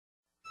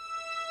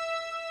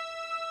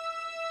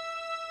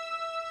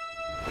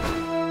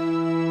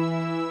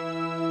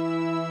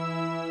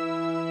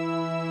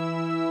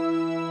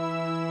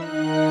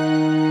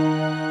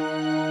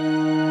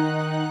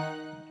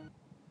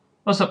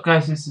What's up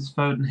guys, this is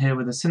Foden here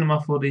with a Cinema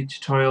 4D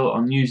tutorial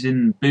on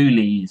using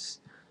Booleys.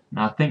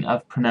 Now I think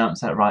I've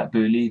pronounced that right,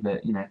 Boole,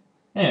 but you know.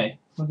 Anyway,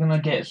 we're going to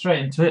get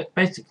straight into it.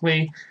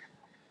 Basically,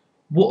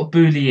 what a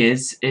Boole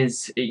is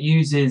it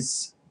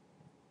uses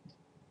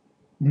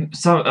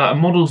a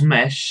model's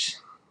mesh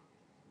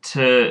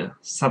to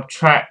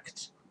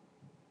subtract.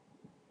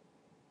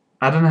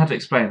 I don't know how to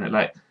explain it.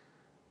 Like,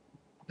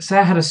 say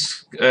I had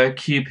a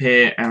cube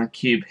here and a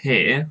cube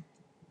here.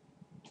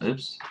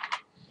 Oops.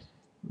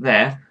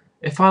 There.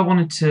 If I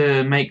wanted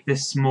to make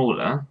this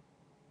smaller,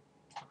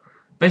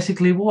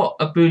 basically what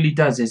a Boole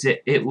does is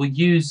it will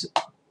use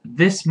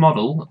this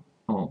model,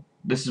 or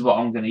this is what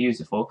I'm going to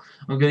use it for.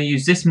 I'm going to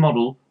use this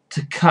model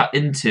to cut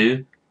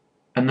into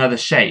another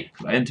shape,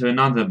 like into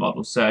another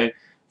model. So,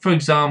 for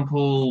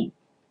example,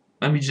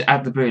 let me just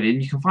add the Boole,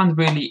 and you can find the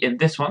Boole in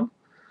this one.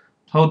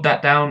 Hold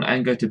that down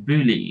and go to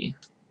Boole.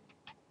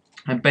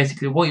 And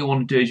basically what you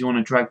want to do is you want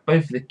to drag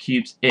both of the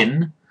cubes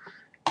in,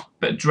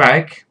 but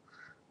drag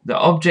the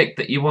object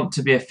that you want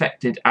to be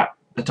affected at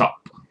the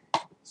top.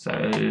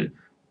 So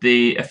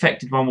the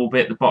affected one will be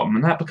at the bottom,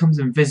 and that becomes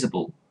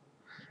invisible.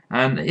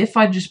 And if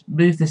I just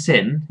move this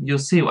in, you'll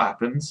see what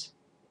happens.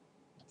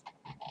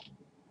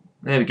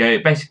 There we go.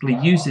 It basically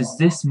uses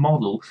this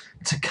model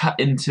to cut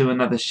into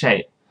another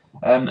shape.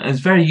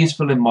 It's very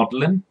useful in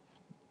modelling.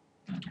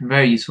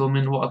 Very useful. I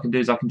mean, what I can do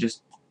is I can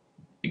just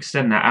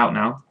extend that out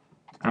now,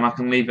 and I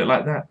can leave it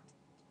like that.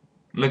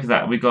 Look at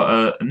that. We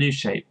got a new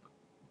shape.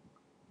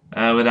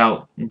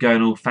 Without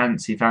going all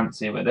fancy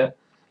with it.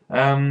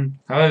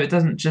 However, it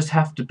doesn't just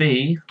have to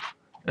be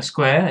a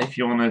square. If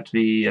you want it to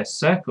be a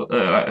circle,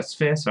 like a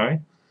sphere,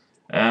 sorry,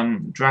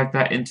 drag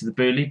that into the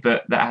Boole,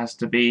 but that has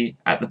to be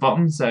at the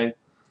bottom. So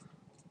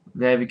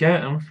there we go.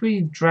 And if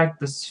we drag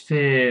the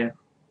sphere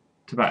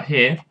to about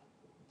here,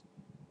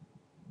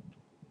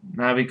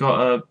 now we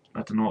got a,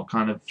 I don't know what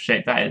kind of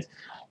shape that is,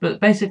 but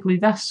basically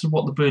that's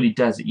what the Boole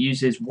does. It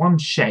uses one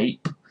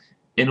shape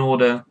in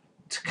order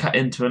to cut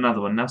into another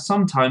one. Now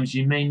sometimes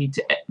you may need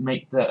to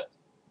make the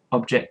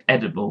object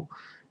editable.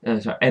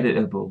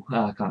 Editable.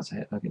 Oh, I can't say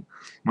it. Okay,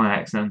 my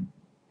accent.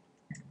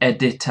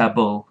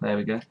 Editable. There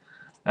we go.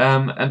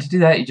 And to do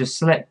that, you just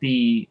select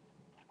the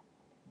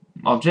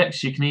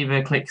objects. You can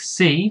either click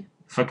C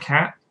for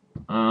cat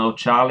or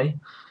Charlie,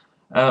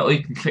 or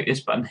you can click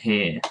this button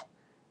here.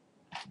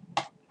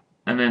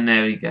 And then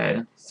there we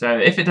go. So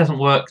if it doesn't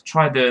work,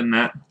 try doing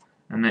that,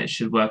 and it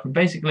should work. And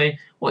basically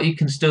what you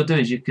can still do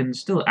is you can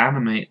still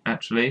animate,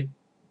 actually.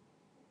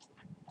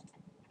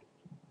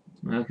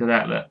 Look at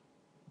that, look.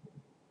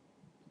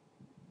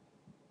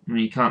 I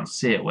mean, you can't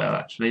see it well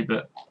actually,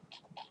 but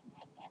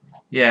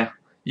yeah,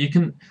 you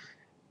can,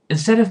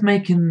 instead of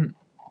making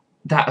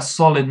that a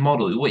solid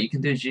model, what you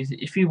can do is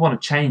if you want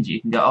to change it,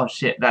 you can go, oh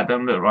shit, that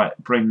doesn't look right,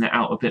 bring that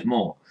out a bit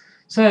more.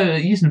 So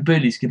using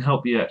Booleys can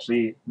help you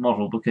actually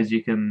model, because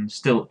you can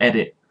still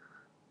edit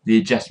the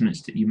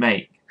adjustments that you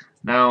make.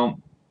 Now,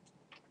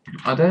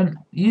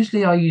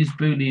 usually I use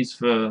Booleys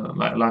for,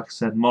 like I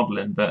said,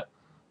 modelling, but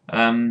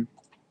I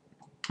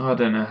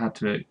don't know how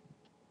to,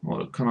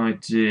 what can I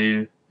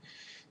do?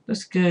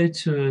 Let's go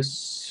to a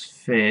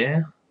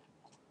sphere,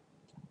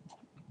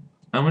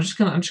 and I'm just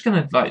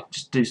gonna like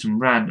just do some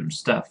random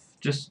stuff,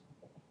 just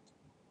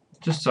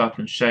so I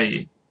can show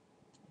you.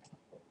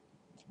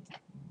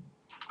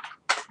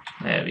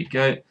 There we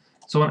go.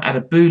 So I want to add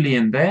a Boole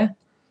in there.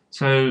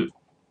 So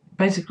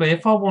basically,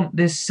 if I want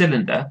this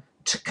cylinder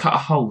to cut a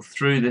hole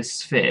through this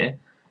sphere,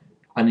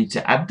 I need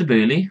to add the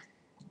Boole. I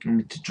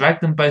need to drag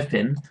them both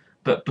in,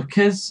 but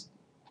because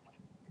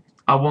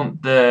I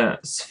want the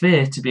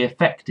sphere to be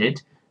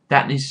affected,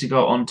 that needs to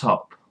go on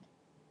top.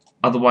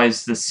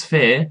 Otherwise, the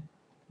sphere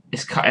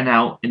is cutting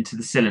out into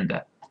the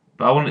cylinder.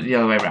 But I want it the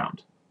other way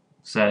around.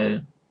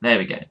 So there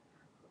we go.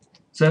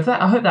 So if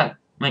that, I hope that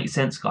makes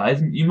sense,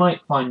 guys. You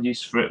might find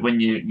use for it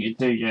when you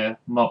do your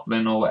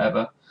modelling or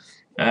whatever.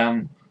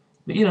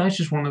 But you know, it's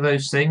just one of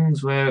those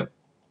things where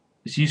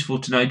it's useful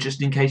to know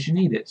just in case you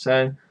need it.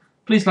 So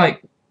please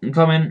like and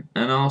comment,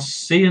 and I'll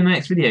see you in the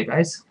next video,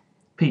 guys.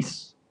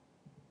 Peace.